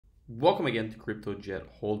Welcome again to CryptoJet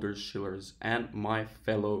holders, shillers, and my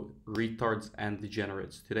fellow retards and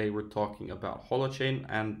degenerates. Today we're talking about HOLOCHAIN,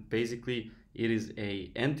 and basically it is a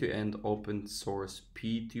end-to-end open source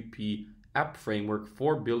P2P app framework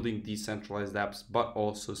for building decentralized apps, but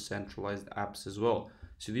also centralized apps as well.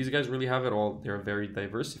 So these guys really have it all. They're very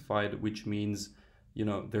diversified, which means, you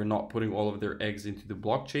know, they're not putting all of their eggs into the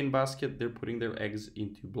blockchain basket. They're putting their eggs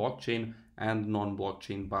into blockchain and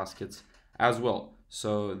non-blockchain baskets as well.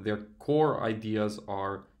 So their core ideas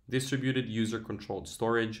are distributed user-controlled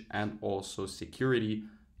storage and also security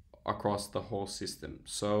across the whole system.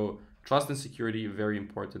 So trust and security, very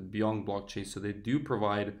important beyond blockchain. So they do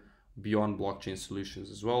provide beyond blockchain solutions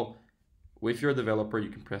as well. If you're a developer, you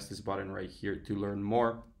can press this button right here to learn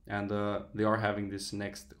more. And they are having this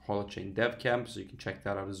next HoloChain dev camp, so you can check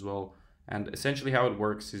that out as well. And essentially how it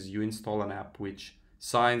works is you install an app which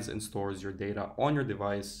signs and stores your data on your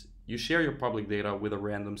device. You share your public data with a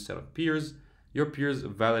random set of peers. Your peers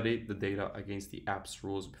validate the data against the app's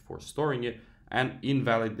rules before storing it, and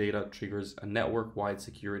invalid data triggers a network-wide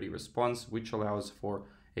security response, which allows for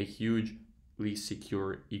a hugely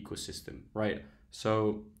secure ecosystem, right?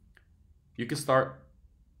 So you can start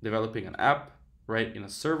developing an app, right, in a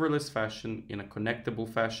serverless fashion, in a connectable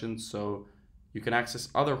fashion, so you can access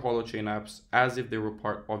other HoloChain apps as if they were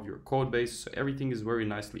part of your code base. So everything is very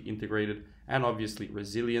nicely integrated and obviously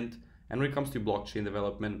resilient. And when it comes to blockchain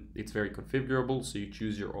development, it's very configurable, so you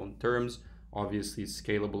choose your own terms. Obviously it's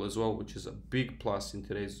scalable as well, which is a big plus in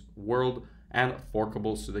today's world, and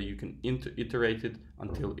forkable so that you can iterate it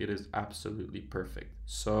until it is absolutely perfect.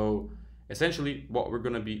 So essentially what we're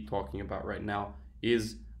going to be talking about right now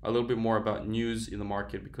is a little bit more about news in the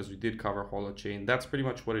market, because we did cover HoloChain. That's pretty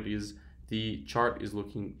much what it is. The chart is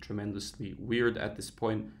looking tremendously weird at this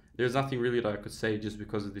point. There's nothing really that I could say just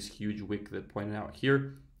because of this huge wick that pointed out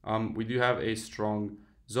here. We do have a strong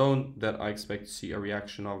zone that I expect to see a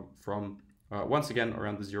reaction of from once again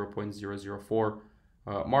around the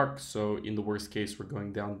 0.004 mark. So in the worst case, we're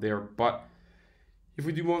going down there. But if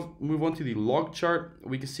we do move on to the log chart,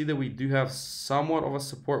 we can see that we do have somewhat of a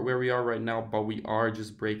support where we are right now, but we are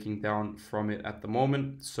just breaking down from it at the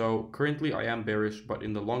moment. So currently I am bearish, but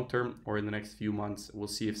in the long term or in the next few months, we'll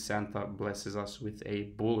see if Santa blesses us with a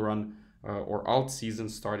bull run or alt season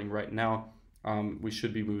starting right now. We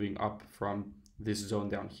should be moving up from this zone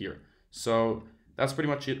down here. So that's pretty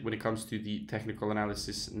much it when it comes to the technical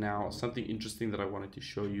analysis. Now, something interesting that I wanted to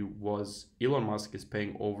show you was Elon Musk is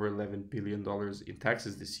paying over $11 billion in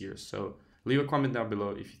taxes this year. So leave a comment down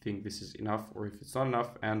below if you think this is enough or if it's not enough,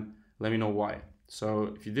 and let me know why.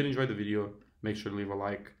 So if you did enjoy the video, make sure to leave a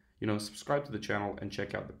like, subscribe to the channel and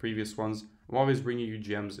check out the previous ones. I'm always bringing you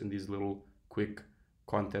gems in these little quick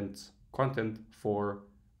content for,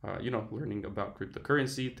 learning about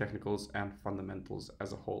cryptocurrency, technicals, and fundamentals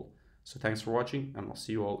as a whole. So thanks for watching, and I'll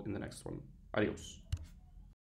see you all in the next one. Adios.